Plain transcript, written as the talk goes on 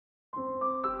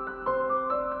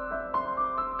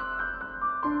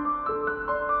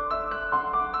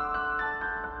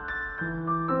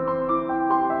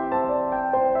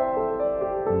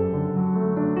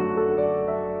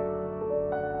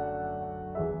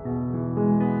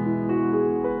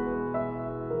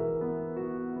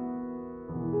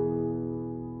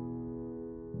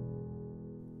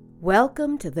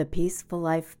Welcome to the Peaceful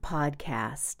Life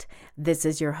Podcast. This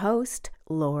is your host,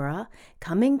 Laura,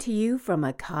 coming to you from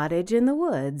a cottage in the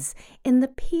woods in the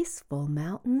peaceful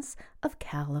mountains of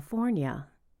California.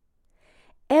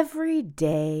 Every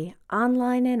day,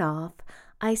 online and off,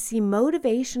 I see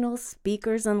motivational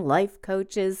speakers and life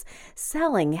coaches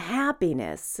selling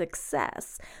happiness,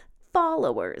 success,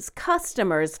 followers,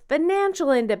 customers,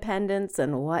 financial independence,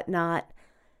 and whatnot.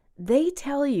 They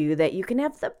tell you that you can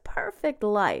have the perfect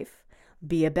life,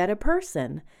 be a better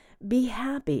person, be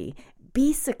happy,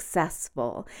 be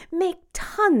successful, make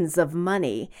tons of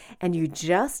money, and you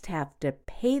just have to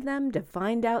pay them to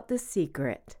find out the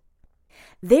secret.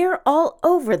 They're all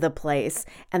over the place,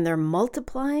 and they're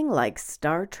multiplying like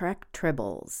Star Trek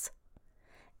tribbles.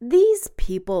 These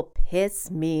people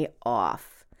piss me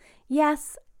off.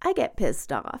 Yes, I get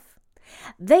pissed off.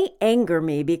 They anger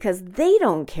me because they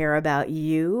don't care about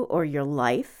you or your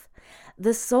life.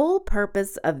 The sole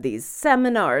purpose of these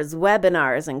seminars,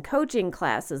 webinars, and coaching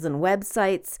classes and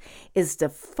websites is to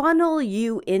funnel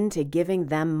you into giving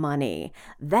them money.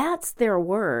 That's their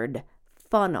word,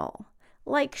 funnel,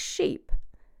 like sheep.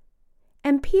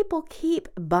 And people keep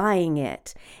buying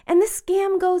it. And the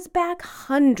scam goes back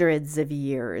hundreds of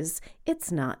years.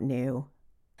 It's not new.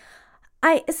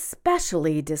 I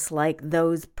especially dislike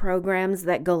those programs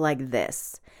that go like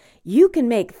this. You can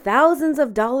make thousands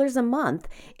of dollars a month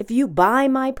if you buy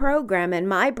my program, and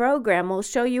my program will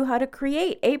show you how to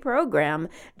create a program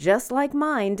just like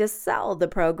mine to sell the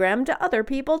program to other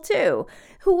people too,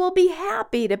 who will be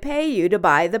happy to pay you to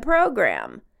buy the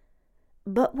program.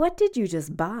 But what did you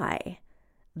just buy?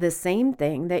 The same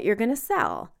thing that you're going to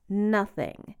sell.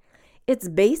 Nothing. It's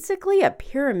basically a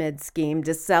pyramid scheme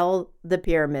to sell the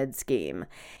pyramid scheme.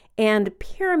 And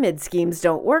pyramid schemes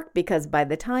don't work because by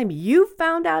the time you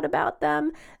found out about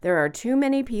them, there are too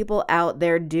many people out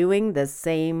there doing the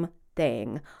same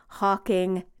thing,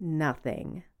 hawking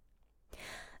nothing.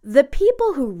 The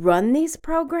people who run these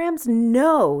programs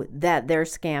know that they're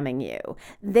scamming you.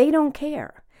 They don't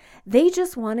care. They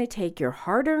just want to take your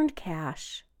hard-earned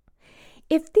cash.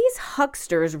 If these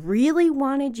hucksters really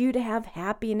wanted you to have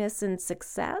happiness and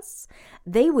success,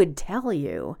 they would tell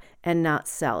you and not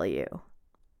sell you.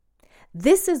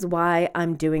 This is why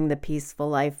I'm doing the Peaceful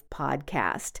Life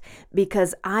podcast,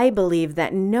 because I believe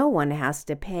that no one has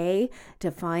to pay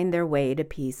to find their way to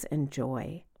peace and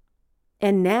joy.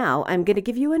 And now I'm going to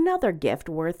give you another gift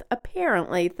worth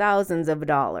apparently thousands of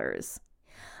dollars.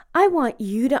 I want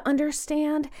you to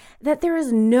understand that there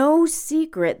is no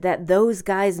secret that those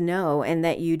guys know and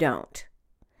that you don't.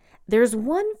 There's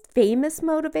one famous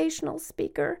motivational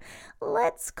speaker.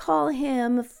 Let's call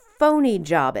him Phony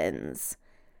Jobbins.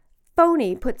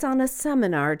 Phony puts on a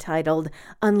seminar titled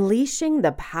Unleashing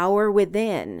the Power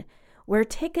Within, where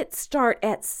tickets start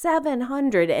at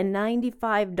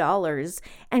 $795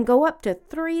 and go up to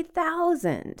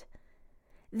 $3,000.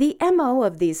 The MO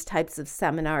of these types of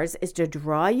seminars is to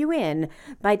draw you in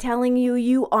by telling you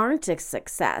you aren't a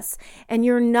success and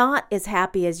you're not as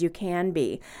happy as you can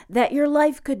be, that your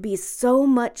life could be so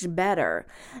much better.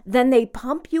 Then they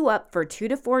pump you up for 2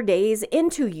 to 4 days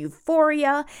into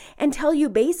euphoria and tell you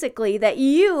basically that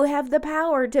you have the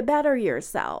power to better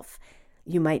yourself.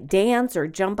 You might dance or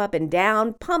jump up and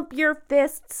down, pump your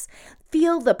fists,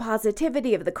 feel the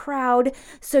positivity of the crowd,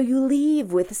 so you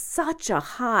leave with such a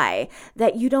high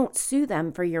that you don't sue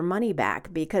them for your money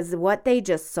back because what they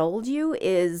just sold you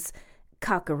is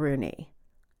cockaroony.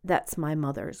 That's my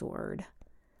mother's word.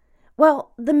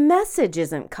 Well, the message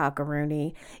isn't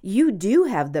cockaroony. You do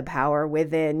have the power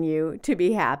within you to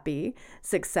be happy,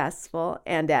 successful,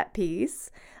 and at peace,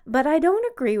 but I don't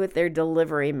agree with their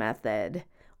delivery method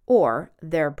or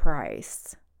their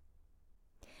price.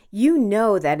 You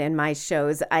know that in my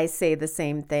shows I say the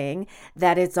same thing,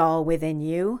 that it's all within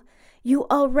you. You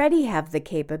already have the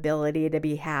capability to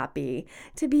be happy,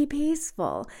 to be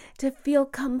peaceful, to feel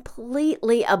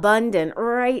completely abundant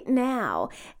right now.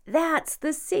 That's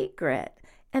the secret.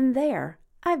 And there,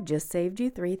 I've just saved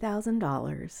you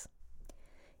 $3,000.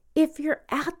 If you're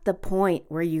at the point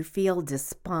where you feel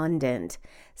despondent,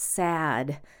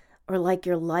 sad, or like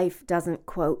your life doesn't,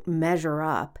 quote, measure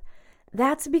up,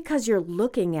 that's because you're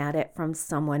looking at it from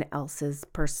someone else's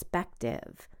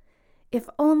perspective. If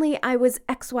only I was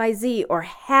XYZ or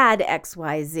had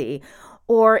XYZ,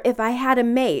 or if I had a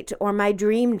mate or my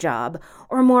dream job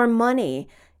or more money.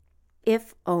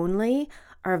 If only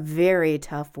are very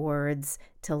tough words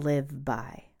to live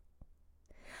by.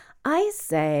 I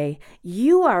say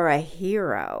you are a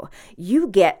hero. You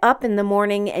get up in the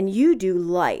morning and you do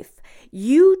life.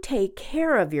 You take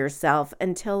care of yourself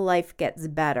until life gets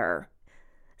better.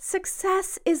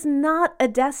 Success is not a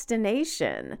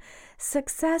destination.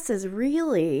 Success is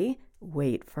really,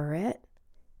 wait for it,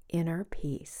 inner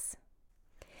peace.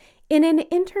 In an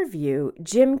interview,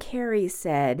 Jim Carrey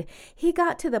said he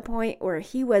got to the point where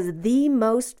he was the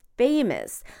most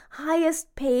famous,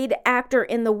 highest paid actor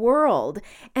in the world,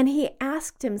 and he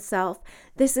asked himself,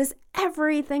 this is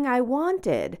everything I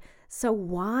wanted, so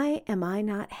why am I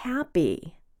not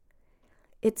happy?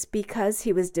 It's because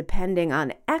he was depending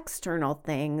on external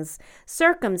things,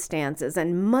 circumstances,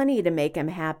 and money to make him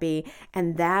happy,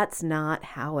 and that's not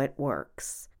how it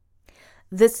works.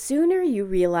 The sooner you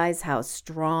realize how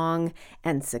strong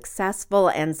and successful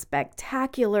and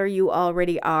spectacular you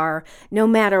already are, no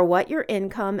matter what your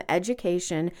income,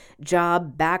 education,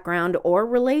 job, background, or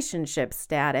relationship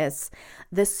status,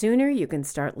 the sooner you can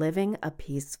start living a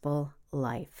peaceful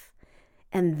life.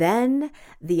 And then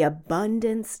the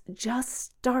abundance just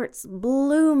starts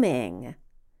blooming.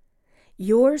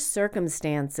 Your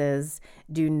circumstances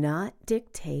do not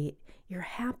dictate your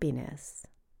happiness.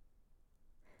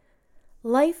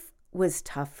 Life was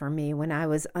tough for me when I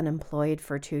was unemployed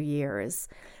for 2 years,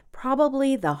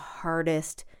 probably the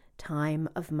hardest time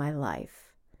of my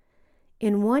life.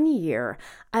 In 1 year,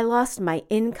 I lost my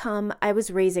income, I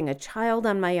was raising a child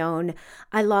on my own,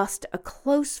 I lost a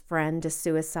close friend to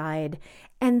suicide,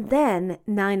 and then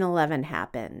 9/11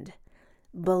 happened.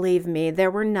 Believe me, there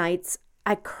were nights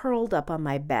I curled up on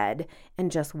my bed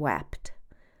and just wept.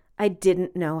 I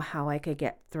didn't know how I could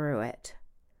get through it.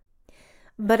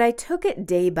 But I took it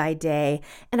day by day,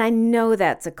 and I know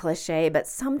that's a cliche, but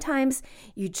sometimes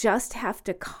you just have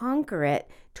to conquer it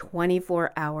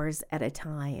 24 hours at a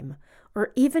time,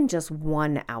 or even just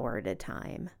 1 hour at a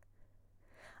time.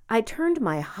 I turned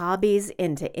my hobbies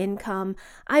into income.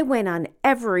 I went on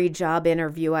every job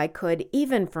interview I could,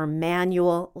 even for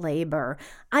manual labor.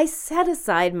 I set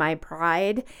aside my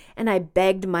pride, and I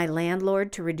begged my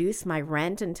landlord to reduce my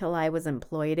rent until I was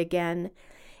employed again.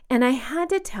 And I had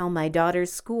to tell my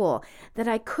daughter's school that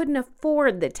I couldn't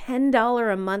afford the $10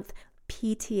 a month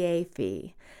PTA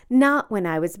fee. Not when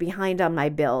I was behind on my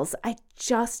bills. I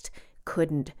just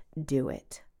couldn't do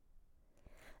it.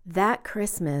 That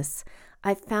Christmas,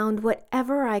 I found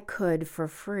whatever I could for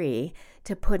free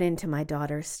to put into my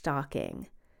daughter's stocking,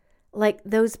 like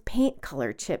those paint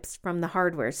color chips from the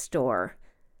hardware store.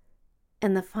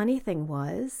 And the funny thing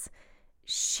was,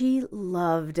 she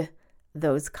loved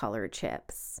those color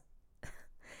chips.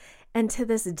 And to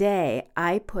this day,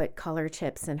 I put color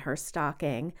chips in her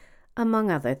stocking,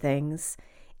 among other things.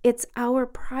 It's our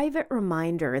private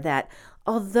reminder that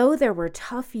although there were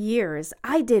tough years,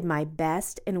 I did my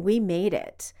best and we made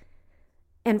it.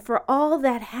 And for all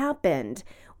that happened,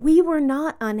 we were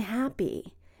not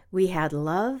unhappy. We had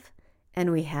love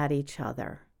and we had each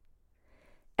other.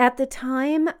 At the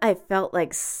time, I felt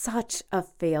like such a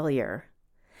failure.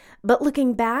 But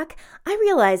looking back, I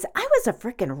realized I was a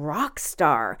freaking rock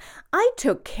star. I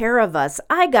took care of us.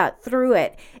 I got through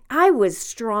it. I was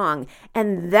strong.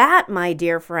 And that, my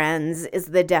dear friends, is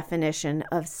the definition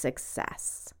of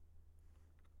success.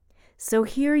 So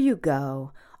here you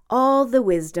go. All the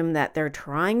wisdom that they're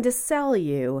trying to sell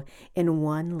you in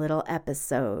one little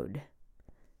episode.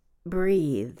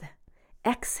 Breathe.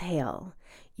 Exhale.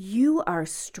 You are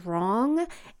strong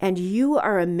and you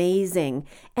are amazing.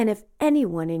 And if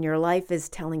anyone in your life is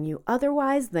telling you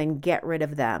otherwise, then get rid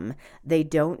of them. They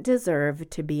don't deserve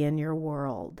to be in your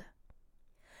world.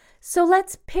 So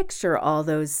let's picture all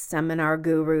those seminar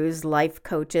gurus, life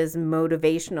coaches,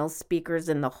 motivational speakers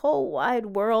in the whole wide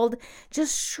world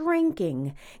just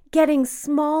shrinking, getting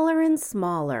smaller and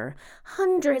smaller,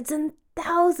 hundreds and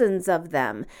thousands of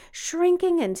them,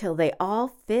 shrinking until they all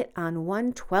fit on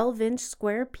one 12-inch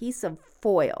square piece of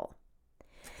foil.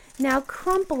 Now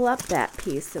crumple up that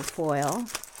piece of foil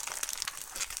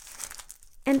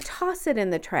and toss it in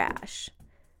the trash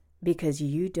because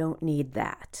you don't need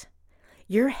that.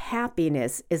 Your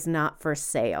happiness is not for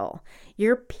sale.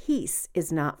 Your peace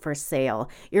is not for sale.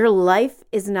 Your life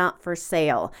is not for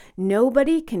sale.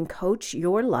 Nobody can coach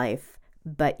your life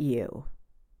but you.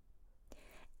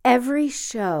 Every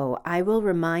show, I will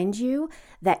remind you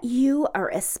that you are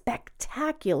a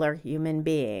spectacular human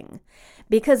being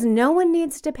because no one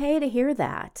needs to pay to hear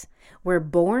that. We're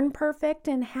born perfect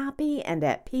and happy and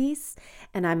at peace,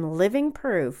 and I'm living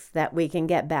proof that we can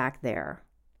get back there.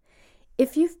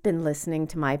 If you've been listening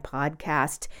to my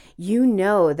podcast, you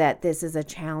know that this is a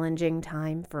challenging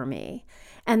time for me,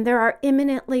 and there are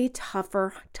imminently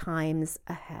tougher times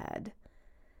ahead.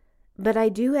 But I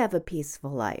do have a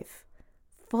peaceful life,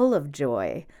 full of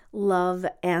joy, love,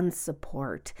 and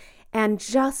support. And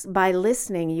just by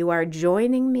listening, you are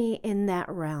joining me in that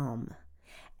realm.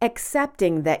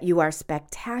 accepting that you are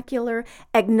spectacular,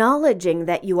 acknowledging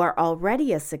that you are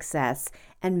already a success,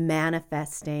 and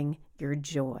manifesting your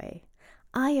joy.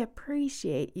 I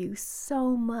appreciate you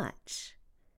so much.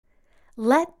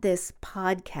 Let this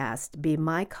podcast be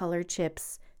my color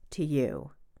chips to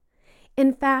you.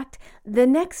 In fact, the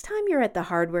next time you're at the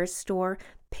hardware store,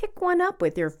 pick one up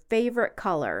with your favorite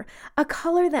color, a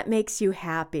color that makes you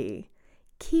happy.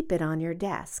 Keep it on your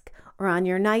desk or on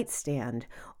your nightstand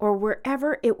or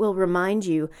wherever it will remind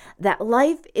you that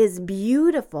life is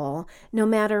beautiful no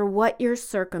matter what your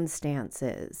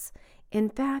circumstances. In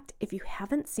fact, if you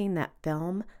haven't seen that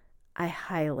film, I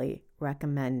highly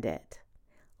recommend it.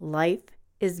 Life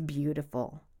is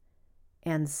beautiful,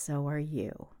 and so are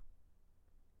you.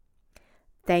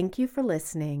 Thank you for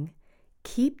listening.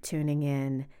 Keep tuning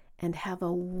in and have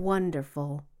a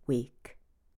wonderful week.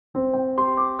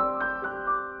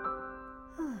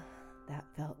 That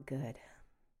felt good.